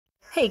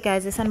Hey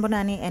guys, it's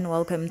Sanbonani and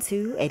welcome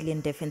to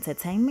Alien Deaf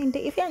Entertainment.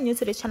 If you're new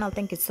to the channel,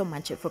 thank you so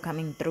much for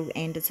coming through.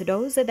 And to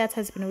those that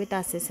has been with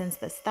us since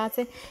the start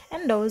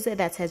and those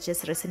that has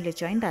just recently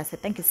joined us,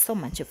 thank you so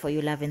much for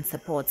your love and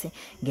support.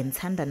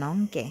 Ngithanda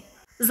nonke.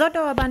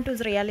 Zodwa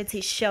Wabantu's reality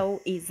show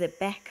is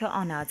back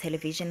on our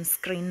television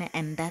screen,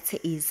 and that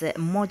is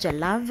Moja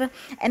Love,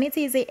 and it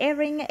is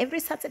airing every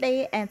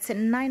Saturday at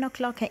 9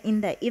 o'clock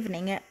in the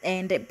evening.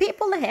 And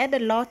people had a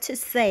lot to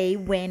say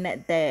when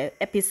the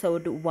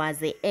episode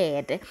was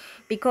aired,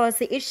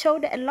 because it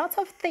showed a lot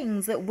of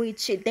things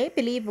which they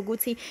believe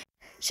Guti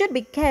should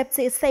be kept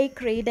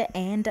sacred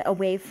and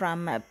away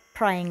from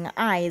prying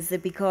eyes,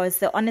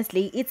 because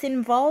honestly it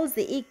involves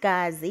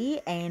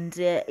igazi and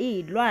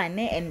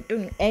ilwane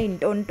and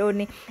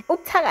tontoni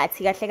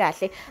ubuthakathi kahle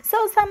kahle.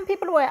 So some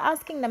people were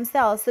asking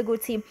themselves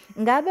ukuthi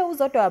ngabe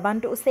uZodwa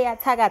Wabantu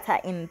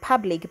useyathakatha in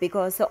public,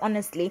 because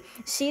honestly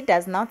she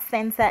does not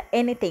censor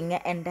anything,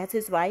 and that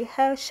is why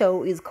her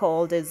show is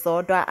called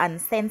Zodwa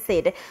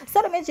Uncensored.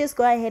 So let me just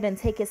go ahead and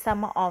take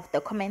some of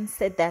the comments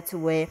that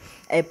were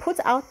put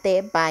out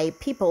there by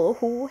people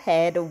who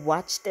had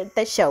watched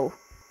the show.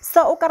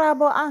 So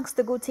Ukarabo asked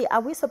Guti, are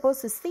we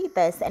supposed to see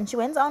this? And she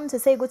went on to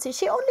say Guti,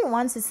 she only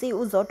wants to see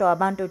Zodwa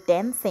Wabantu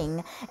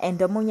dancing. And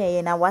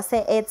Munye yena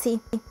wase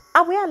eti,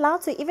 are we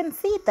allowed to even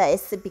see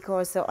this?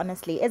 Because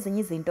honestly, as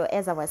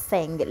I was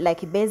saying, like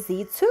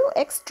bezi too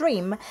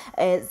extreme,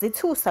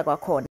 zithusa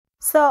kwakhona.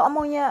 So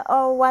Amunya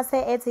was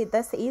eti,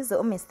 this is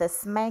Mr.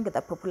 Smeg,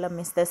 the popular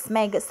Mr.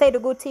 Smeg, said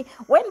Guti,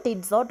 when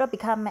did Zodwa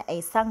become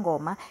a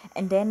sangoma?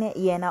 And then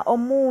yena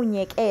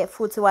omunye ke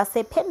futhi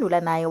wase pendula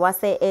naye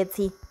wase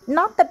eti,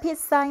 not the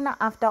peace sign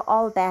after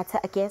all that.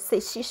 I guess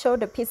she showed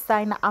the peace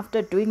sign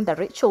after doing the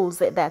rituals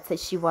that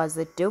she was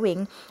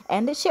doing,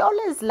 and she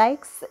always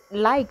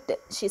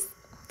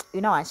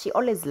she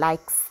always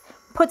likes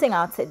putting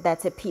out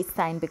that peace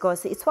sign,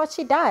 because it's what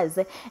she does.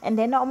 And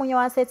then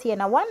omunye said,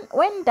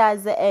 when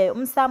does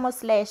umsamo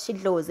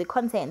 / dlozi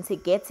content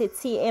get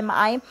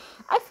TMI?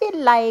 I feel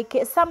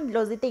like some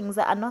dlozi things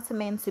are not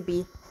meant to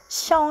be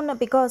shown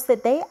because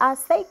they are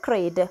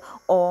sacred,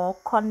 or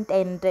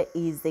content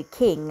is the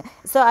king.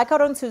 So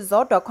according to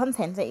Zodwa,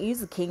 content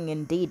is king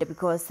indeed,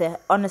 because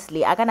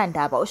honestly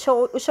akanandaba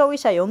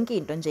ushowisha yonke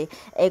into nje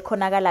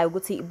ekhonakalayo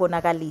ukuthi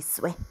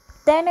ibonakaliswe.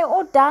 Then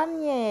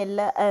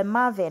Daniel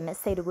Marvin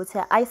said,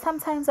 I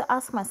sometimes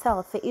ask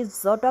myself, is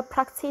Zodwa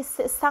practice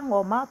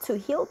sangoma to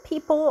heal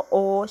people,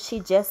 or she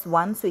just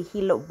wants to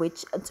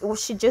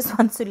she just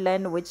wants to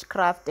learn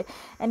witchcraft?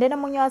 And then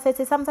Amunya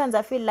said, sometimes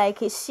I feel like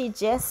she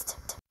just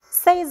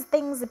says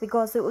things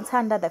because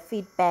uthanda the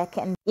feedback,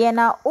 and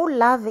yena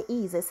love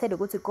is said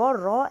go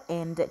raw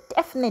and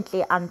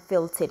definitely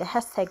unfiltered.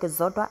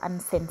 #Zodwa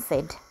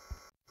Uncensored.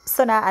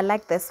 So now I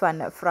like this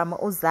one from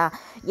Uza.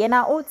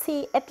 Yena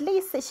uti, at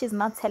least she's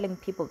not telling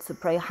people to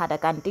pray harder,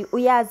 kanti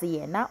uyazi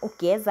yena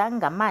ugeza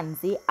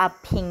ngamanzi a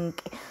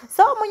pink.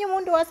 So omunye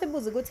umuntu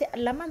wasebuza ukuthi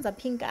lamanzi a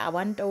pink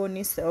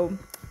awantoni. So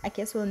I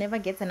guess we'll never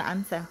get an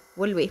answer,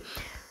 will we?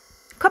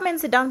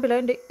 Comments down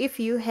below if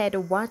you had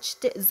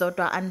watched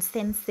Zodwa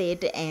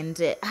Uncensored,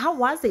 and how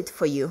was it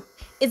for you?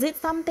 Is it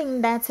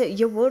something that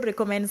you would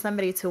recommend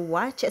somebody to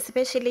watch,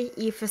 especially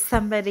if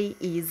somebody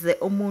is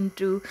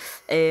umuntu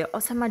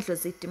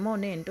osamadlozi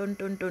demone and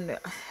don't.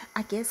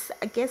 I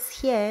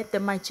guess here they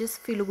might just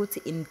feel good.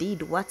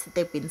 Indeed, what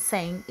they've been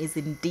saying is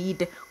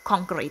indeed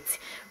concrete,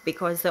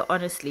 because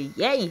honestly,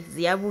 yay,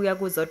 ziyabuya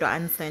kuZodwa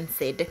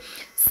Uncensored.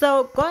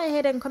 So go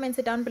ahead and comment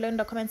it down below in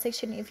the comment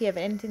section if you have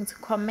anything to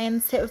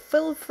comment.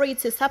 Feel free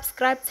to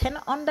subscribe, turn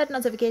on that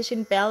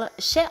notification bell,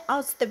 share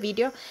out the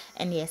video,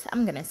 and yes,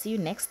 I'm gonna see you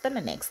next on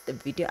the next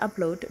video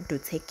upload. Do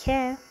take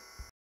care.